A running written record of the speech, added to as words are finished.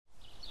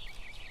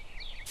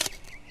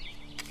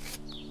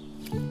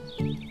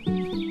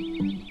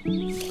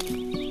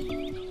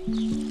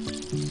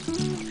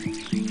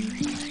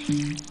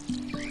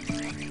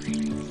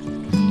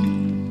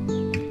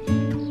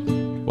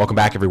Welcome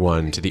back,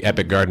 everyone, to the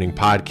Epic Gardening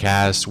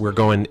Podcast. We're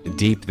going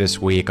deep this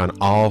week on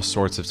all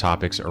sorts of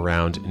topics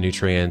around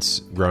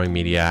nutrients, growing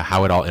media,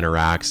 how it all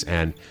interacts,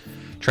 and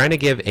trying to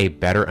give a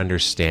better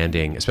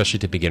understanding, especially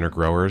to beginner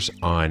growers,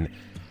 on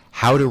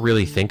how to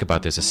really think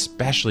about this,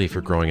 especially if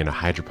you're growing in a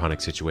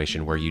hydroponic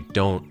situation where you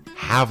don't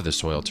have the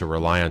soil to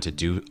rely on to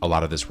do a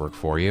lot of this work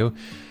for you.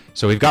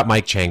 So we've got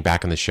Mike Chang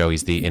back on the show.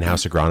 He's the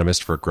in-house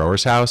agronomist for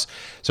Growers House.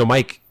 So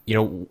Mike,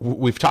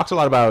 we've talked a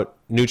lot about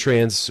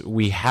nutrients.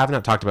 We have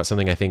not talked about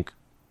something I think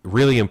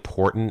really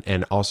important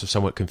and also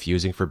somewhat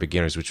confusing for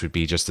beginners, which would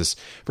be just this,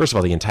 first of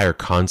all, the entire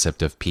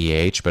concept of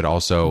pH, but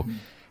also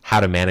how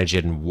to manage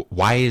it and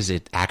why is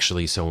it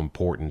actually so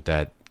important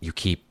that you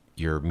keep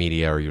your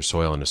media or your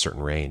soil in a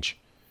certain range?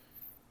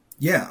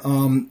 Yeah.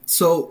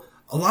 So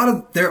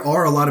there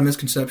are a lot of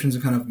misconceptions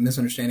and kind of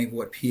misunderstanding of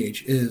what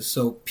pH is.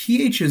 So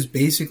pH is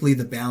basically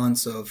the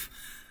balance of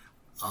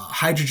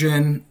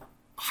hydrogen,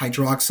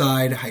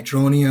 hydroxide,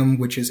 hydronium,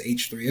 which is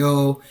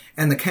H3O,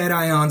 and the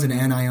cations and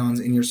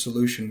anions in your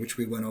solution, which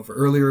we went over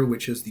earlier,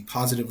 which is the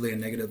positively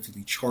and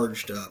negatively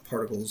charged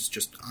particles,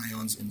 just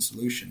ions in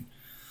solution.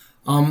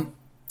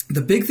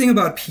 The big thing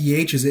about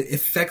pH is it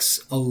affects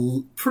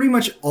pretty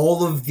much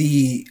all of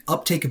the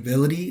uptake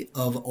ability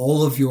of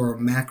all of your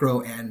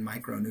macro and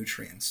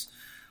micronutrients.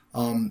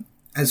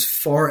 As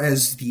far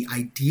as the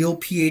ideal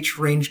pH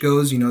range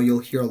goes, you'll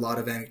hear a lot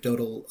of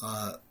anecdotal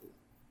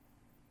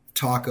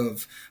talk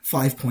of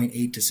 5.8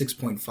 to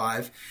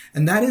 6.5,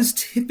 and that is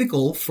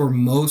typical for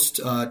most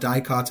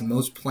dicots and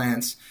most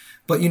plants.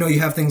 But, you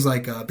have things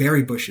like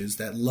berry bushes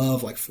that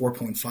love like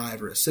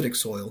 4.5 or acidic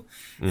soil,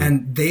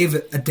 and they've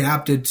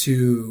adapted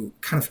to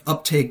kind of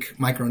uptake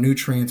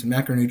micronutrients and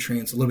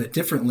macronutrients a little bit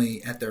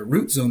differently at their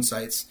root zone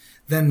sites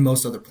than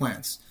most other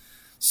plants.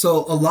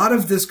 So a lot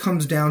of this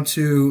comes down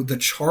to the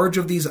charge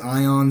of these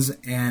ions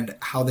and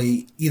how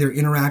they either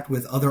interact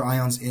with other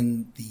ions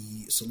in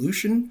the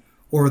solution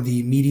or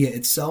the media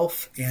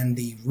itself and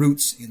the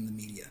roots in the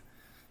media.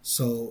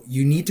 So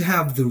you need to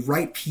have the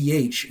right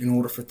pH in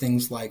order for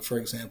things like, for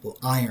example,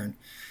 iron.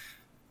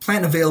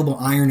 Plant available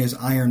iron is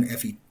iron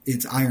Fe.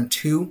 It's iron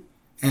 2.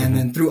 And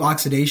then through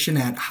oxidation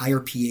at higher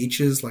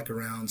pHs, like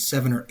around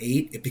 7 or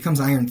 8, it becomes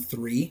iron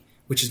 3,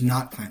 which is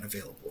not plant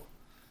available.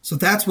 So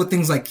that's what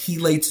things like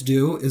chelates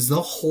do, is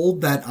they'll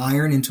hold that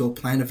iron into a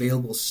plant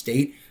available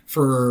state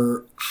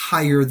for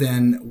higher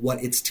than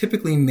what it's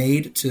typically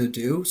made to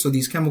do. So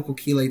these chemical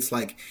chelates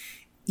like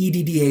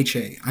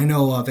EDDHA. I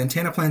know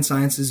Ventana Plant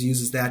Sciences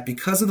uses that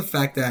because of the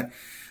fact that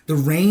the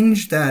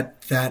range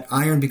that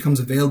iron becomes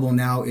available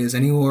now is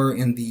anywhere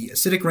in the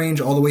acidic range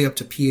all the way up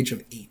to pH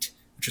of 8,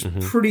 which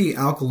is pretty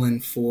alkaline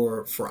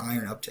for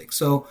iron uptake.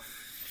 So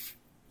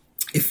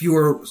if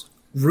your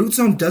root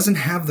zone doesn't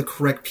have the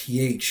correct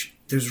pH,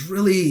 there's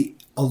really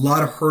a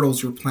lot of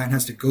hurdles your plant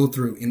has to go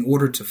through in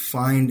order to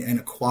find and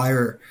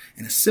acquire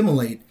and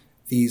assimilate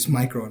these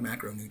micro and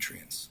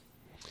macronutrients.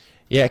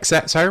 Yeah,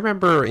 so I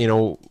remember,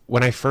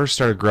 when I first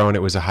started growing,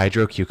 it was a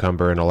hydro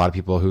cucumber, and a lot of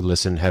people who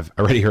listen have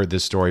already heard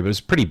this story, but it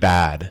was pretty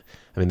bad.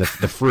 I mean, the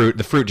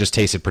fruit just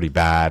tasted pretty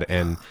bad,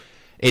 and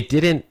it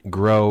didn't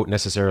grow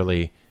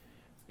necessarily.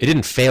 It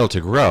didn't fail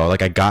to grow.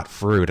 Like, I got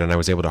fruit and I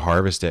was able to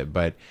harvest it,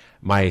 but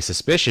my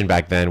suspicion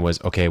back then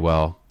was, okay,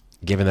 well,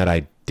 given that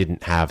I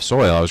didn't have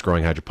soil, I was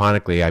growing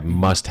hydroponically, I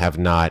must have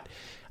not.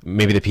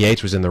 Maybe the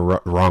pH was in the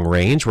wrong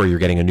range where you're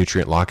getting a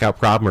nutrient lockout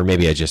problem, or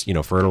maybe I just,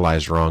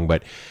 fertilized wrong.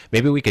 But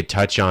maybe we could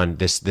touch on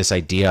this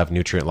idea of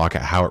nutrient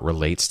lockout, how it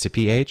relates to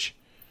pH.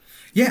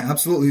 Yeah,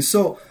 absolutely.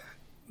 So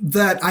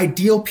that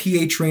ideal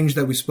pH range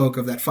that we spoke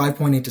of, that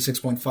 5.8 to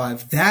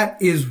 6.5, that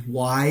is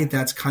why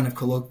that's kind of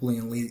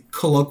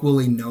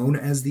colloquially known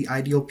as the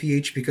ideal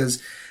pH,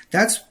 because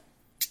that's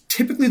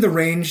typically the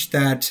range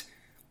that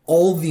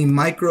all the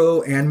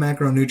micro and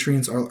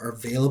macronutrients are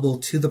available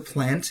to the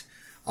plant.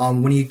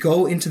 When you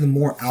go into the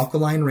more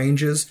alkaline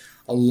ranges,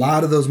 a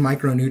lot of those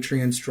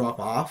micronutrients drop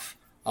off.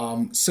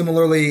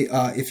 Similarly,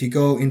 if you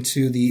go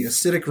into the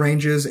acidic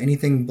ranges,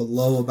 anything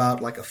below about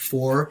like a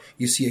 4,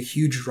 you see a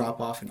huge drop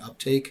off in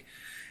uptake.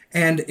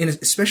 And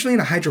especially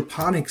in a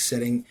hydroponic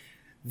setting,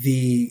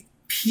 the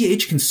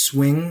pH can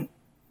swing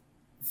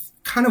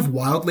kind of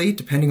wildly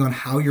depending on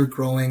how you're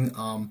growing,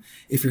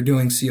 if you're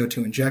doing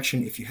CO2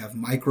 injection, if you have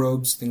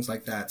microbes, things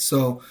like that.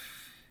 So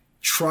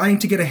trying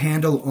to get a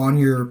handle on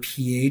your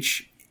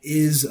pH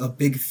is a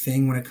big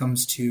thing when it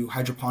comes to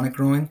hydroponic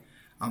growing,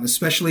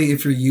 especially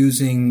if you're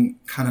using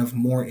kind of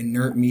more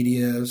inert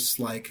medias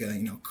like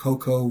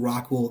cocoa,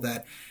 rock wool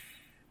that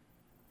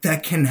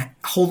can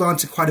hold on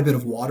to quite a bit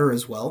of water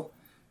as well.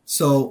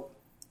 So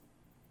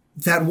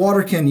that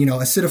water can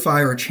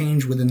acidify or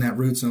change within that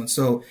root zone.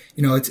 So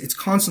it's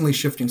constantly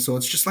shifting. So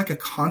it's just like a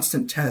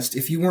constant test.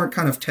 If you weren't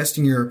kind of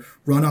testing your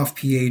runoff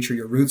pH or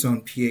your root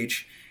zone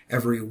pH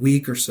every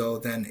week or so,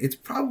 then it's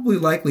probably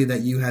likely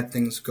that you had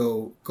things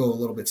go a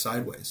little bit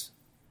sideways.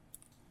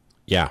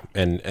 Yeah,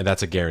 and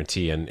that's a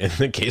guarantee in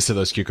the case of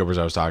those cucumbers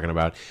I was talking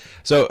about.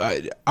 So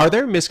are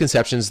there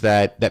misconceptions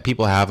that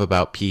people have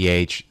about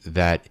pH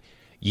that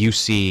you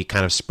see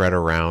kind of spread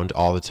around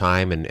all the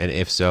time? And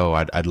if so,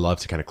 I'd love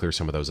to kind of clear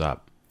some of those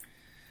up.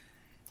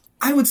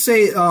 I would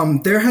say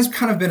there has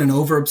kind of been an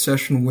over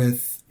obsession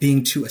with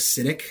being too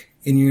acidic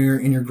in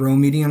your grow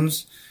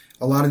mediums.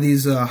 A lot of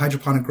these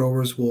hydroponic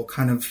growers will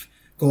kind of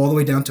go all the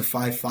way down to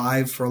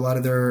 5.5 for a lot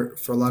of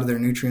their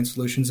nutrient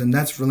solutions, and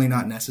that's really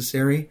not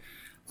necessary.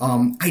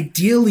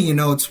 Ideally,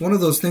 it's one of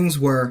those things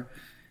where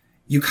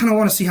you kind of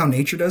want to see how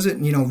nature does it.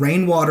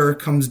 Rainwater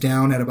comes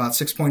down at about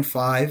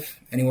 6.5,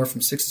 anywhere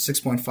from 6 to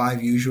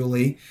 6.5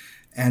 usually.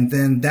 And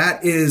then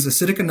that is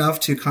acidic enough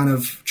to kind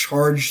of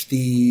charge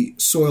the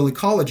soil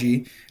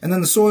ecology. And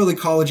then the soil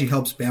ecology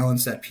helps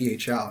balance that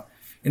pH out.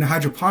 In a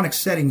hydroponic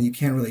setting, you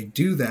can't really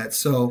do that.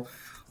 So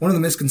one of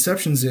the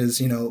misconceptions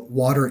is,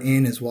 water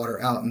in is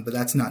water out, but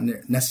that's not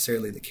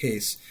necessarily the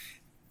case.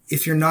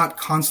 If you're not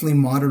constantly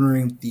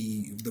monitoring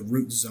the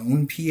root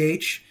zone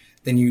pH,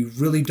 then you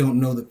really don't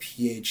know the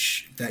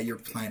pH that your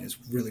plant is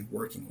really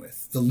working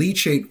with. The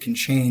leachate can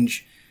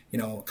change,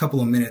 a couple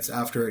of minutes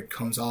after it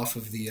comes off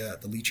of the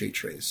leachate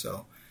trays.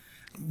 So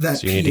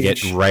you need to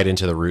get right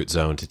into the root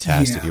zone to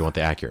test if you want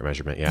the accurate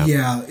measurement. Yeah.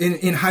 Yeah.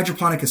 In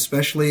hydroponic,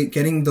 especially,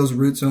 getting those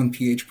root zone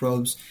pH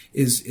probes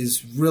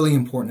is really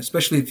important,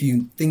 especially if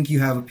you think you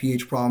have a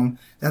pH problem.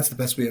 That's the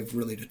best way of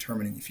really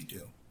determining if you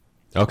do.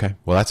 Okay.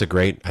 Well, I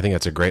think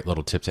that's a great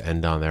little tip to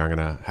end on there. I'm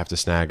going to have to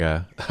snag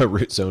a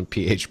root zone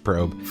pH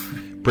probe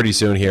pretty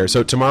soon here.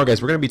 So tomorrow,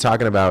 guys, we're going to be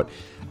talking about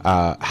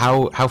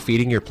how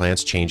feeding your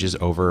plants changes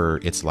over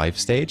its life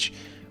stage,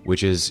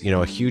 which is,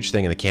 a huge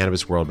thing in the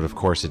cannabis world, but of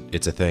course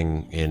it's a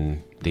thing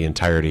in the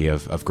entirety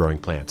of growing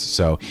plants.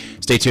 So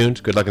stay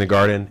tuned, good luck in the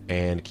garden,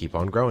 and keep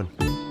on growing.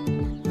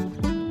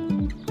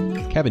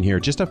 Kevin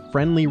here, just a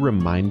friendly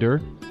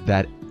reminder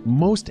that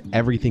most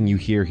everything you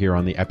hear here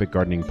on the Epic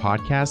Gardening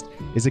Podcast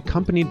is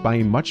accompanied by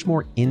a much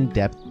more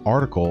in-depth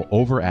article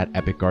over at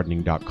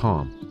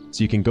epicgardening.com.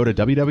 So you can go to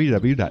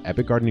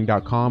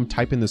www.epicgardening.com,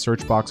 type in the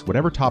search box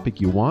whatever topic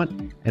you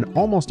want, and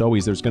almost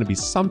always there's going to be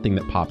something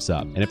that pops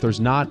up. And if there's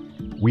not,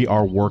 we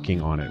are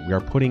working on it. We are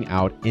putting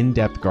out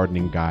in-depth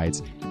gardening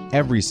guides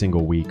every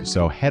single week.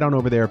 So head on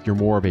over there if you're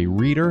more of a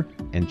reader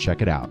and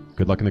check it out.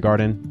 Good luck in the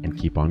garden and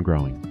keep on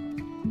growing.